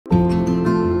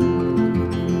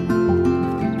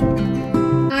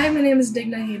name is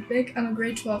Digna Hedwig. I'm a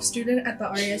grade 12 student at the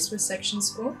RIS Swiss Section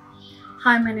school.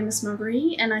 Hi, my name is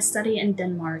Marie and I study in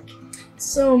Denmark.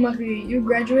 So Marie, you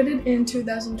graduated in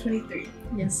 2023.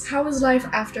 Yes. How was life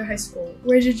after high school?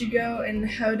 Where did you go and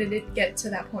how did it get to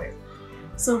that point?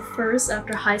 So first,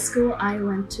 after high school, I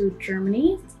went to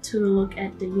Germany to look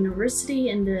at the university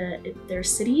in their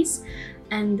cities.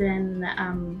 And then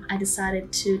I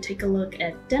decided to take a look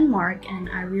at Denmark, and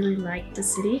I really liked the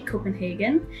city,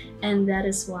 Copenhagen, and that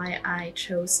is why I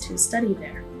chose to study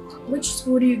there. Which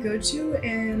school do you go to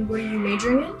and what are you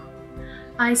majoring in?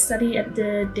 I study at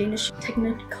the Danish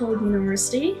Technical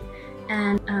University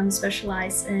and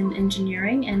specialize in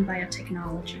engineering and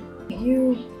biotechnology.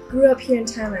 You grew up here in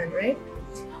Thailand, right?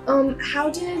 How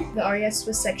did the RIS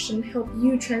Swiss Section help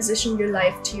you transition your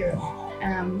life to Europe?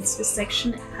 Swiss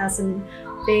Section has a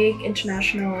big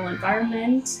international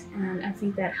environment, and I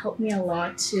think that helped me a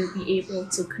lot to be able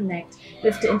to connect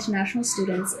with the international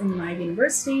students in my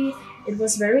university. It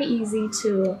was very easy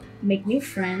to make new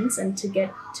friends and to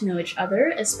get to know each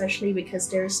other, especially because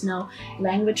there's no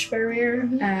language barrier,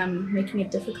 making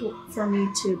it difficult for me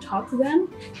to talk to them,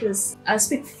 because I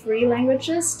speak 3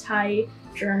 languages: Thai,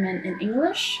 German, and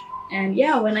English. And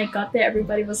yeah, when I got there,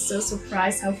 everybody was so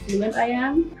surprised how fluent I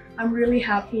am. I'm really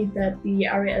happy that the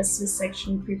RIS Swiss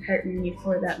Section prepared me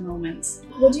for that moment.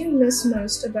 What do you miss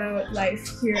most about life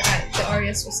here at the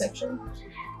RIS Swiss Section?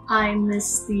 I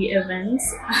miss the events.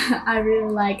 I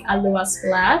really like Aloha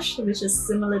Splash, which is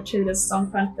similar to the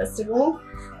Songkran Festival.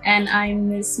 And I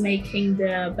miss making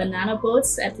the banana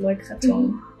boats at Loi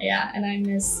Krathong. Yeah, and I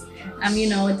miss,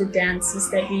 the dances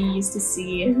that we used to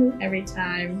see every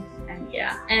time. And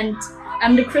yeah,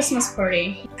 and the Christmas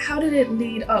party. How did it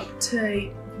lead up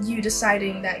to you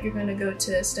deciding that you're going to go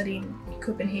to study in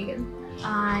Copenhagen?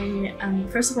 I,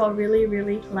 first of all, really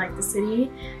like the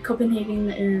city. Copenhagen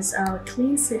is a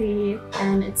clean city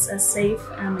and it's a safe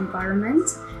environment,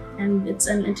 and it's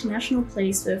an international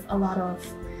place with a lot of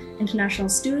international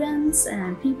students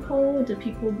and people. The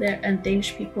people there and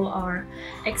Danish people are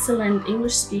excellent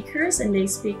English speakers, and they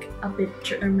speak a bit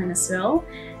German as well.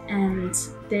 And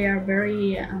they are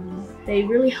they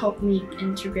really help me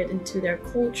integrate into their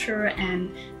culture,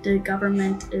 and the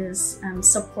government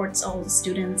supports all the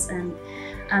students, and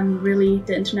really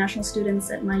the international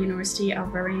students at my university are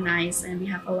very nice, and we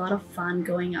have a lot of fun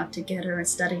going out together and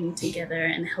studying together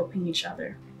and helping each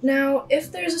other. Now, if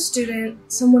there's a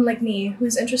student, someone like me,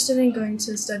 who's interested in going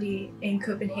to study in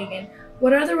Copenhagen,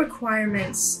 what are the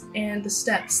requirements and the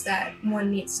steps that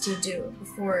one needs to do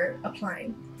before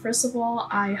applying? First of all,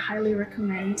 I highly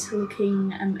recommend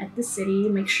looking at the city.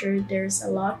 Make sure there's a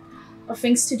lot of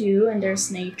things to do and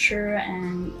there's nature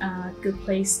and a good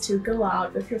place to go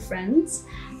out with your friends.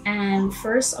 And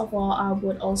first of all, I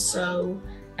would also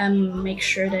make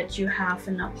sure that you have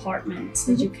an apartment,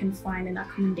 that you can find an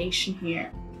accommodation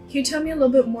here. Can you tell me a little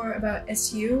bit more about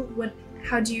SU?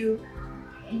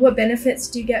 What benefits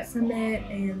do you get from it,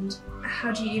 and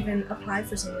how do you even apply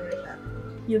for something like that?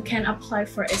 You can apply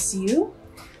for SU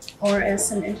or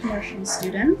as an international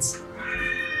student,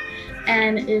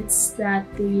 and it's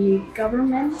that the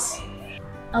government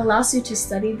allows you to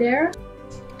study there,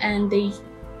 and they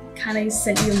kind of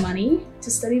send you money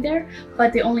to study there,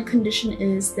 but the only condition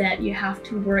is that you have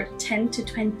to work 10 to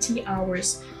 20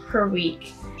 hours per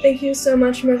week. Thank you so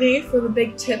much, Marie, for the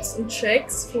big tips and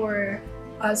tricks for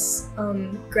us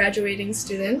graduating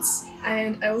students,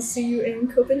 and I will see you in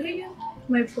Copenhagen.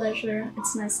 My pleasure.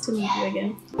 It's nice to meet you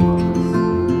again.